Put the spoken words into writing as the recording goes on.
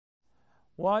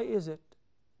Why is it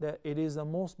that it is the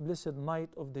most blessed night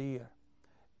of the year?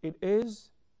 It is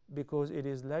because it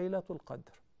is Laylatul al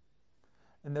Qadr.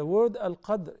 And the word Al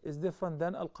Qadr is different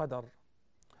than Al Qadr.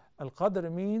 Al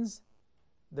Qadr means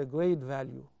the great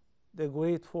value, the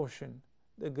great fortune,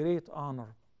 the great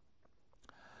honor.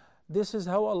 This is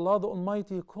how Allah the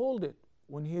Almighty called it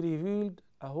when He revealed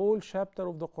a whole chapter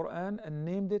of the Quran and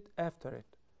named it after it.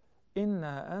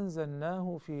 Inna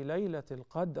anzalnahu fi Laylatul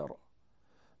Qadr.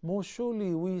 Most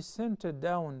surely we sent it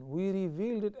down, we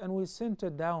revealed it and we sent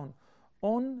it down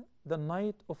on the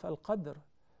night of Al Qadr,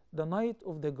 the night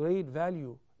of the great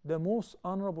value, the most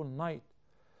honorable night.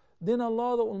 Then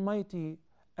Allah the Almighty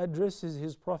addresses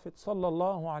His Prophet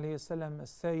sallallahu alaihi wasallam as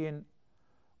saying,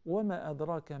 وَمَا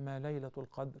أَدْرَاكَ مَا لَيْلَةُ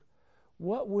الْقَدْرِ.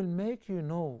 What will make you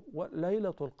know what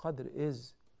Laylatul Qadr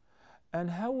is? And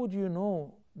how would you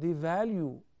know the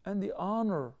value and the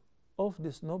honor of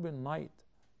this noble night?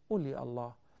 Only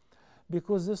Allah.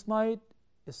 Because this night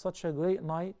is such a great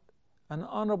night, an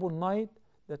honorable night,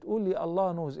 that only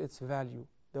Allah knows its value,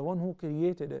 the one who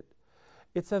created it.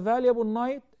 It's a valuable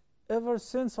night ever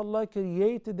since Allah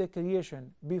created the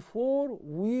creation, before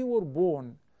we were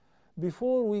born,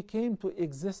 before we came to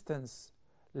existence.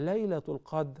 Laylatul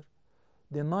Qadr,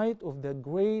 the night of the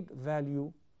great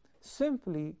value.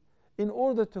 Simply, in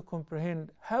order to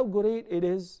comprehend how great it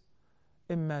is,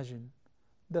 imagine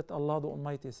that Allah the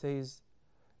Almighty says,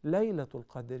 Laylatul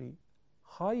Qadri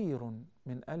khayrun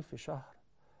min alf shahr.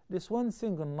 This one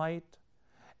single night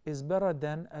is better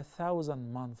than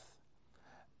 1,000 months.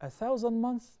 1,000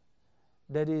 months,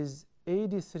 that is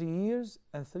 83 years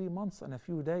and 3 months and a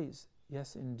few days.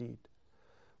 Yes, indeed.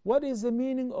 What is the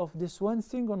meaning of this one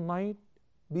single night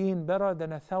being better than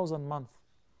 1,000 months?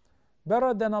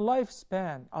 Better than a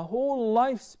lifespan, a whole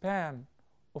lifespan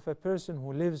of a person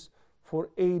who lives for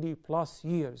 80 plus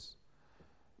years.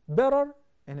 Better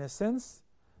in a sense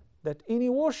that any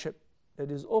worship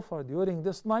that is offered during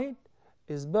this night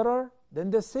is better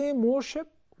than the same worship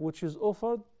which is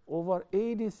offered over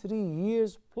 83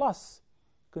 years plus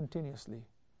continuously,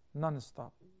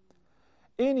 non-stop.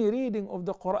 Any reading of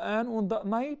the Quran on that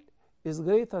night is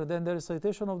greater than the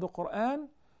recitation of the Quran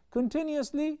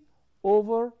continuously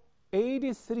over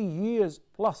 83 years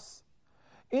plus.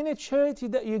 Any charity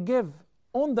that you give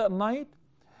on that night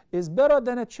is better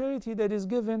than a charity that is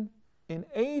given in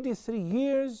 83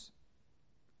 years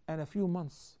and a few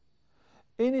months.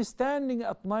 Any standing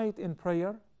at night in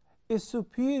prayer is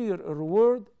superior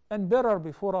reward and better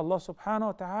before Allah subhanahu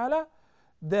wa ta'ala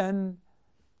than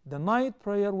the night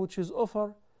prayer which is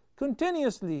offered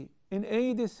continuously in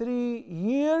 83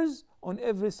 years on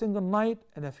every single night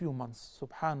and a few months.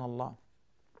 Subhanallah.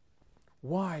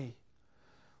 Why?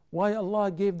 Why Allah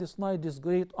gave this night this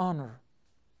great honor?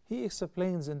 He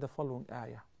explains in the following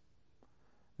ayah.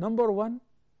 Number one,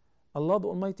 Allah the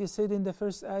Almighty said in the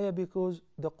first ayah, because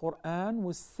the Quran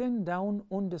was sent down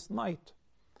on this night,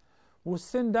 was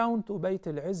sent down to Bayt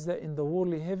al-Izzah in the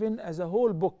worldly heaven as a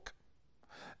whole book.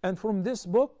 And from this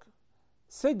book,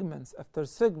 segments after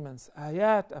segments,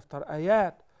 ayat after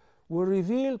ayat, were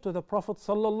revealed to the Prophet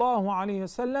sallallahu alaihi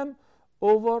wasallam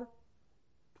over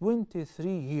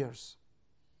 23 years.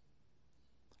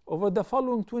 Over the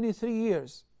following 23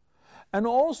 years. And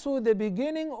also the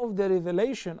beginning of the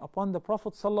revelation upon the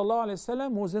Prophet sallallahu alaihi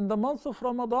wasallam was in the month of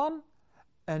Ramadan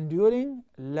and during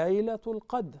Laylatul al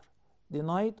Qadr, the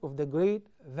night of the great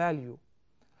value.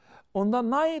 On the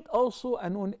night also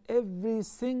and on every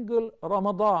single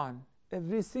Ramadan,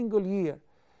 every single year,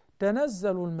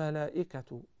 تنزل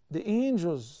الملائكة, the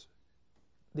angels,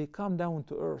 they come down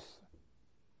to earth.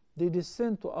 They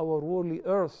descend to our worldly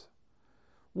earth.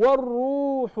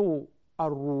 والروح,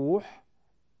 الروح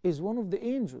is one of the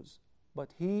angels, but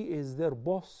he is their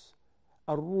boss.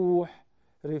 Ar-Ruh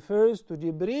refers to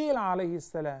Jibreel alayhi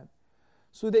salam.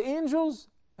 So the angels,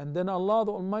 and then Allah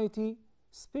the Almighty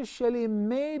specially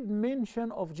made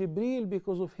mention of Jibreel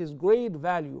because of his great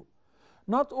value.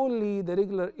 Not only the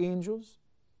regular angels,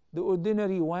 the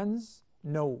ordinary ones,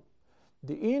 no.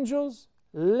 The angels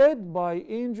led by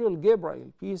Angel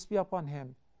Gabriel, peace be upon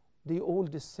him, they all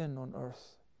descend on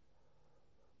earth.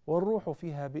 وَالْرُوحُ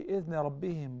فِيهَا بِإِذْنِ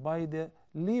رَبِّهِمْ, by the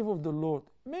leave of the Lord.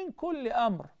 مِنْ كُلِّ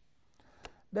أَمْرٍ,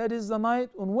 that is the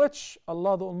night on which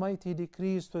Allah the Almighty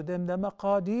decrees to them the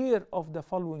maqadir of the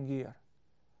following year,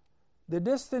 the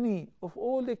destiny of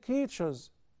all the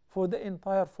creatures for the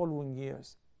entire following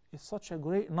years. It's such a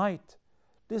great night.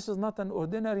 This is not an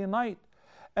ordinary night,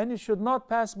 and it should not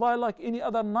pass by like any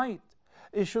other night.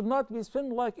 It should not be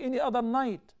spent like any other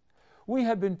night. We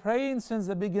have been praying since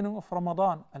the beginning of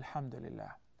Ramadan,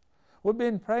 alhamdulillah. We've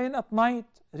been praying at night,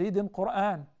 reading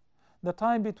Quran. The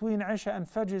time between Isha and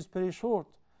Fajr is very short.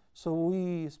 So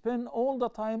we spend all the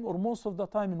time or most of the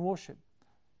time in worship.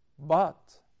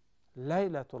 But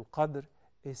Laylatul Qadr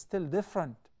is still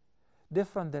different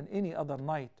than any other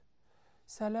night.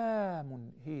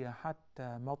 Salamun hiya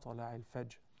hatta matla'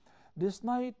 al-fajr. This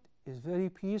night is very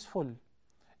peaceful,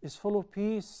 is full of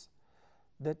peace,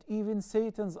 that even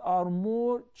Satans are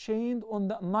more chained on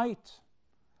the night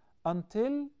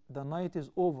until the night is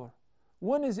over.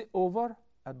 When is it over?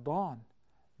 At dawn,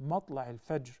 matla'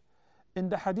 al-fajr. In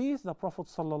the hadith, the Prophet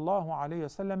sallallahu alayhi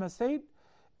wasallam said,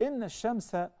 إن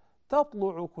الشمس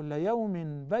تطلع كل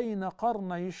يوم بين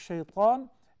قرني الشيطان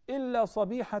إلا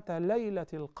صبيحة ليلة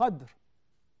القدر.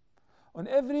 On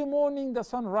every morning the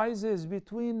sun rises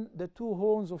between the two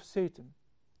horns of Satan.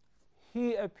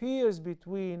 He appears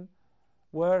between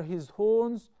where his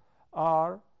horns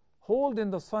are holding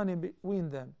the sun in between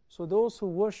them. So those who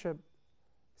worship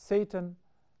Satan,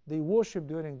 they worship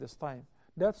during this time.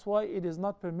 That's why it is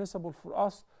not permissible for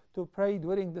us to pray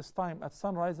during this time at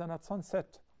sunrise and at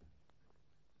sunset,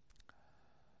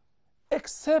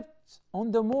 except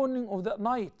on the morning of that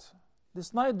night.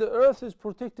 This night the earth is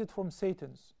protected from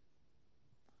Satans.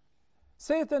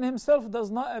 Satan himself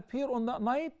does not appear on that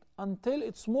night until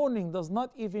its morning, does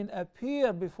not even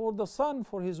appear before the sun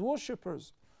for his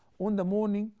worshippers on the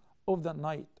morning of that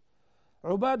night.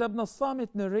 Ubadah ibn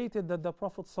al-Samit narrated that the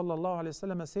Prophet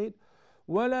ﷺ said,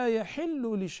 وَلَا يَحِلُّ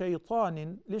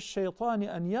لِلشَّيْطَانِ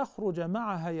أَنْ يَخْرُجَ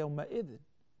مَعَهَا يَوْمَئِذٍ.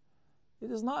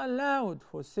 It is not allowed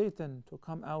for Satan to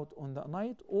come out on that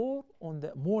night or on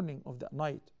the morning of that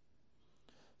night.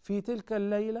 في تلك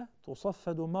الليلة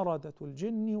تصفد مردة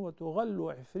الجن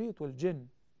وتغل عفريت الجن.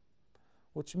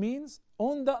 Which means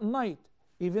on that night,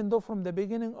 even though from the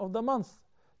beginning of the month,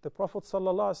 the Prophet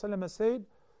ﷺ said,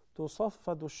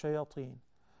 تصفد الشياطين.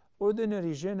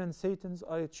 Ordinary jinn and Satans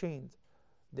are chained,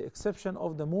 the exception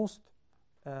of the most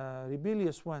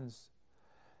rebellious ones.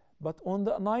 But on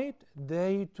that night,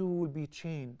 they too will be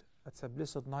chained. It's a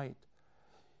blessed night.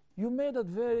 You made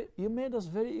us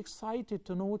very excited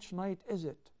to know which night is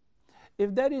it.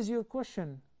 If that is your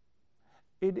question,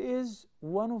 it is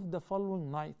one of the following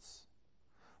nights.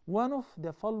 One of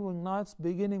the following nights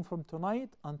beginning from tonight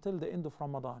until the end of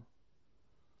Ramadan.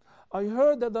 I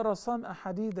heard that there are some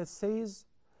ahadith that says,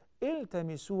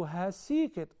 iltamisuha,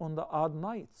 seek it on the odd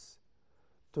nights.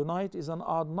 Tonight is an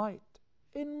odd night.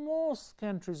 In most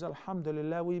countries,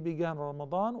 alhamdulillah, we began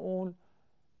Ramadan all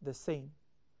the same.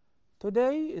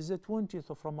 Today is the 20th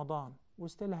of Ramadan. We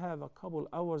still have a couple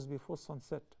hours before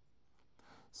sunset.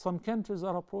 Some countries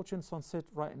are approaching sunset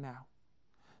right now.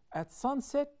 At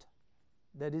sunset,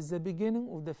 that is the beginning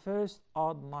of the first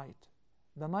odd night,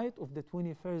 the night of the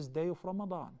 21st day of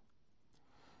Ramadan.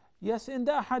 Yes, in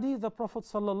the hadith, the Prophet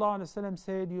ﷺ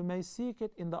said, you may seek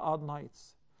it in the odd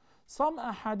nights. Some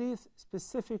ahadith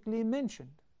specifically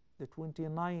mentioned the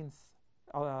 29th.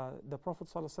 The Prophet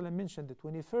ﷺ mentioned the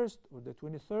 21st, or the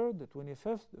 23rd, the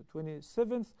 25th, the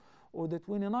 27th, or the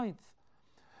 29th.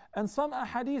 And some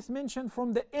ahadith mentioned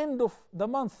from the end of the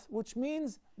month, which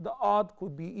means the odd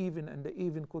could be even and the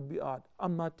even could be odd.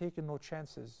 I'm not taking no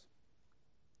chances.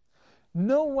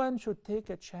 No one should take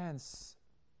a chance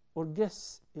or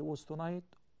guess it was tonight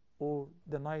or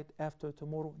the night after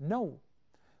tomorrow. No.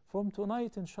 From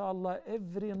tonight, inshallah,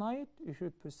 every night you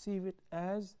should perceive it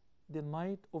as the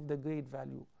night of the great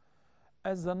value,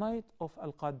 as the night of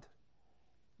Al Qadr.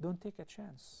 Don't take a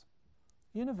chance.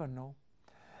 You never know.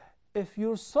 If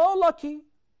you're so lucky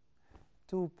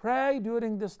to pray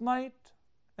during this night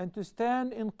and to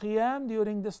stand in qiyam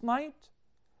during this night,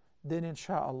 then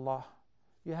inshallah,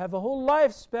 you have a whole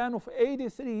lifespan of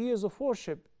 83 years of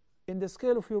worship in the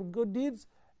scale of your good deeds,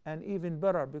 and even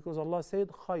better, because Allah said,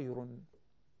 khayrun.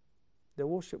 The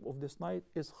worship of this night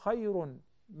is khayrun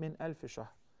min alf shahr.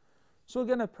 So we're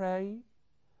going to pray,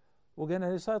 we're going to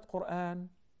recite Quran.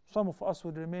 Some of us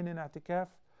would remain in i'tikaf.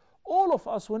 All of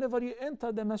us, whenever you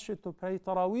enter the masjid to pray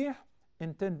Taraweeh,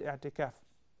 intend i'tikaf.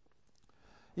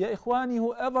 Ya ikhwani,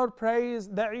 whoever prays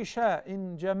the Isha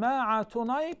in Jama'ah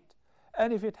tonight,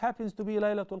 and if it happens to be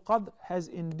Laylatul Qadr, has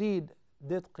indeed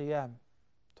did Qiyam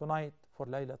tonight for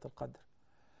Laylatul Qadr.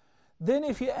 Then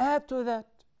if you add to that,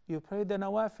 you pray the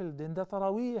Nawafil, then the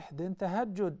Taraweeh, then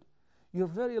Tahajjud, you're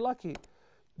very lucky.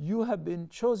 You have been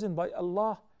chosen by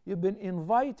Allah. You've been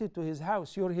invited to His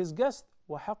house. You're His guest.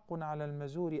 وَحَقٌّ عَلَى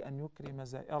الْمَزُورِ أَنْ يُكْرِمَ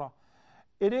زَائِرَهُ.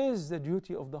 It is the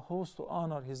duty of the host to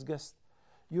honor his guest.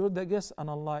 You're the guest and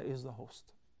Allah is the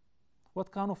host.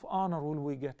 What kind of honor will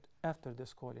we get after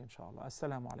this call, inshallah?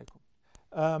 Assalamu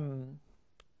alaikum.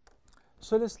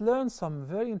 So let's learn some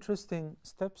very interesting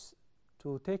steps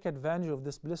to take advantage of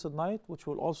this blessed night, which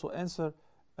will also answer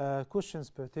questions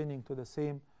pertaining to the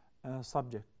same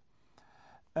subject.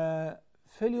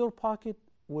 fill your pocket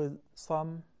with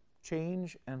some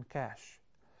change and cash.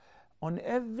 On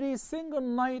every single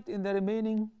night in the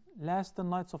remaining last 10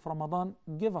 nights of Ramadan,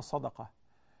 give a sadaqah.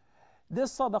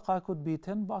 This sadaqah could be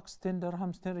 10 bucks, 10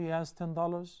 dirhams, 10 riyals,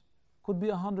 $10, could be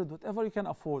 100, whatever you can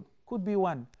afford, could be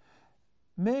one.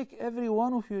 Make every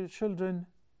one of your children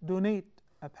donate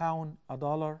a pound, a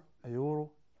dollar, a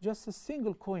euro, just a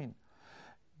single coin.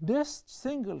 This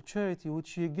single charity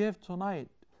which you give tonight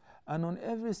and on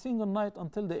every single night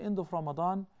until the end of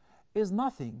Ramadan is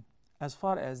nothing as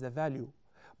far as the value.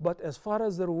 But as far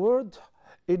as the reward,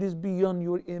 it is beyond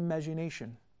your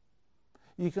imagination.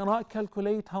 You cannot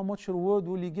calculate how much reward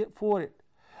will you get for it.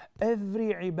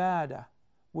 Every ibadah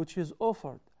which is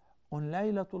offered on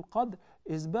Laylatul Qadr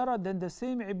is better than the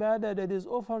same ibadah that is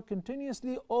offered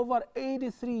continuously over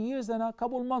 83 years and a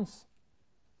couple months.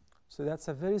 So that's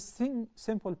a very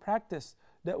simple practice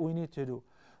that we need to do.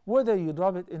 Whether you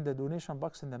drop it in the donation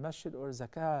box in the masjid or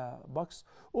zakah box,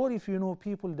 or if you know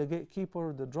people, the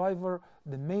gatekeeper, the driver,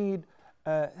 the maid,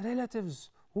 relatives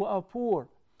who are poor.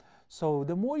 So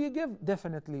the more you give,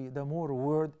 definitely the more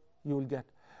reward you will get.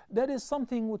 That is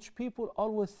something which people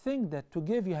always think that to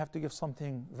give you have to give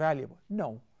something valuable.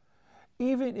 No.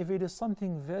 Even if it is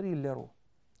something very little.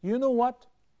 You know what?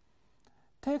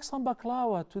 Take some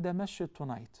baklawa to the masjid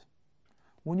tonight.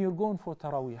 When you're going for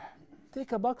Taraweeh,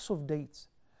 take a box of dates.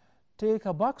 Take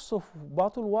a box of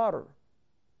bottled water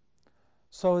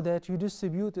so that you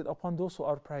distribute it upon those who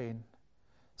are praying.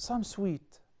 Some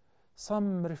sweet,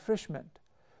 some refreshment.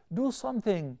 Do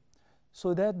something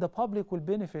so that the public will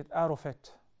benefit out of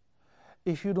it.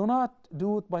 If you do not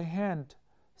do it by hand,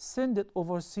 send it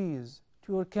overseas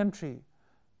to your country,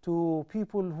 to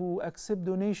people who accept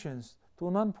donations, to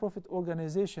non-profit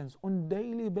organizations on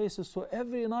daily basis. So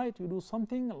every night you do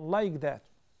something like that.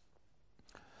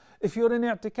 If you're in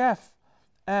i'tikaf,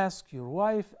 ask your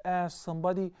wife, ask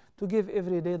somebody to give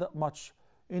every day that much.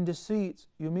 In the streets,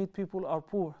 you meet people who are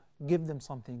poor, give them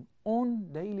something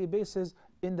on daily basis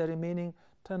in the remaining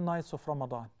 10 nights of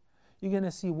Ramadan. You're going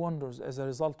to see wonders as a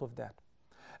result of that.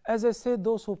 As I said,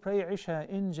 those who pray Isha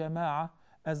in Jama'ah,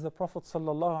 as the Prophet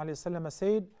ﷺ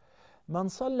said, من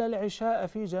صلى العشاء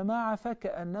في جماعة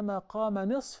فكأنما قام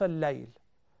نصف الليل.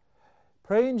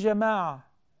 Praying Jama'ah,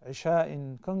 Isha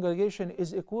in congregation,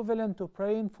 is equivalent to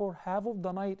praying for half of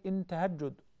the night in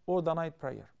Tahajjud or the night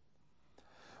prayer.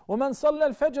 ومن صلى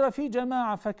الفجر في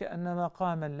جماعة فكأنما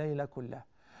قام الليل كله.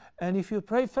 And if you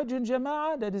pray Fajr in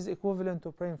Jama'ah, that is equivalent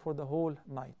to praying for the whole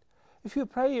night. If you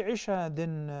pray Isha,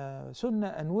 then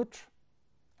Sunnah and Witr,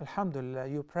 Alhamdulillah,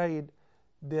 you prayed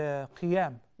the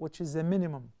Qiyam, which is the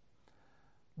minimum.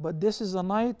 But this is a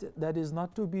night that is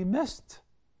not to be missed.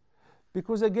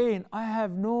 Because again, I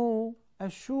have no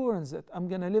assurance that I'm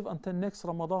going to live until next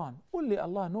Ramadan. Only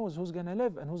Allah knows who's going to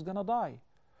live and who's going to die.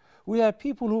 We have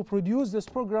people who produced this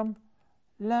program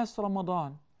last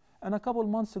Ramadan, and a couple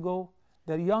months ago,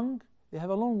 they're young, they have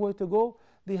a long way to go,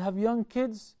 they have young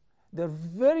kids, they're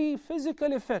very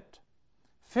physically fit.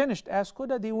 Finished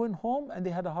Askuda, they went home and they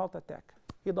had a heart attack.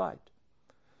 He died.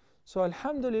 So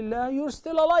Alhamdulillah, you're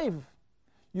still alive.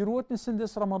 You're witnessing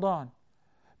this Ramadan.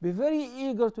 Be very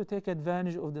eager to take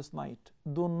advantage of this night.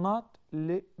 Do not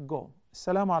let go.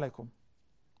 Assalamu alaikum.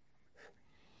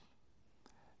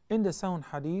 In the sound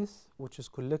hadith, which is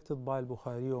collected by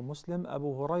Al-Bukhari or Muslim,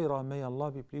 Abu Hurairah, may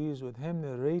Allah be pleased with him,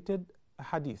 narrated a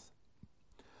hadith.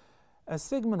 A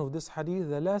segment of this hadith,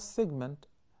 the last segment,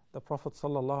 the Prophet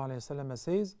ﷺ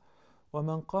says,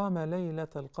 وَمَنْ قَامَ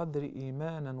لَيْلَةَ الْقَدْرِ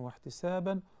إِيمَانًا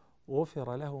وَاحْتِسَابًا غُفِرَ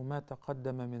لَهُ مَا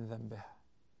تَقَدَّمَ مِنْ ذَنْبِهِ.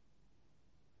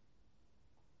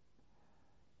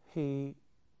 He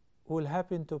will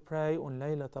happen to pray on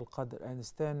Laylatul al Qadr and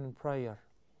stand in prayer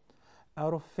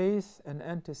out of faith and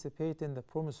anticipating the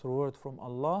promised reward from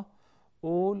Allah,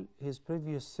 all his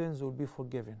previous sins will be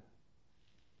forgiven.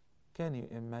 Can you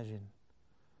imagine?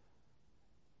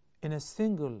 In a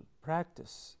single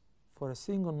practice, for a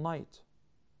single night,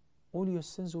 all your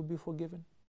sins will be forgiven.